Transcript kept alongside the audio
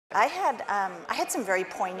I had some very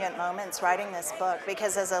poignant moments writing this book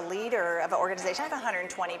because as a leader of an organization, I have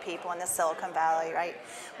 120 people in the Silicon Valley, right?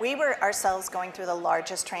 We were ourselves going through the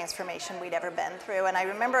largest transformation we'd ever been through. And I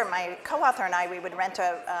remember my co-author and I, we would rent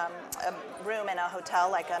a room in a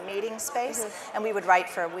hotel, like a meeting space, and we would write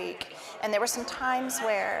for a week. And there were some times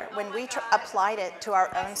where when we applied it to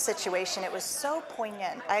our own situation, it was so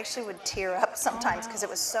poignant. I actually would tear up sometimes because it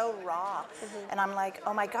was so raw. And I'm like,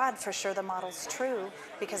 oh my God, for sure the model's true,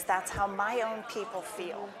 because that's how my own people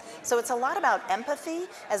feel. So it's a lot about empathy.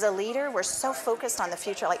 As a leader, we're so focused on the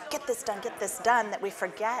future, like get this done, that we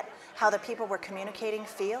forget how the people we're communicating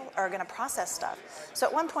feel or are going to process stuff. So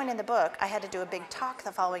at one point in the book, I had to do a big talk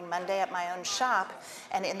the following Monday at my own shop,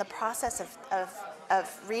 and in the process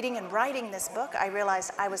of reading and writing this book, I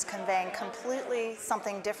realized I was conveying completely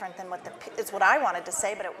something different than it's what I wanted to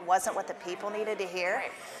say, but it wasn't what the people needed to hear.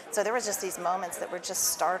 So there was just these moments that were just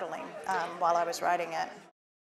startling while I was writing it.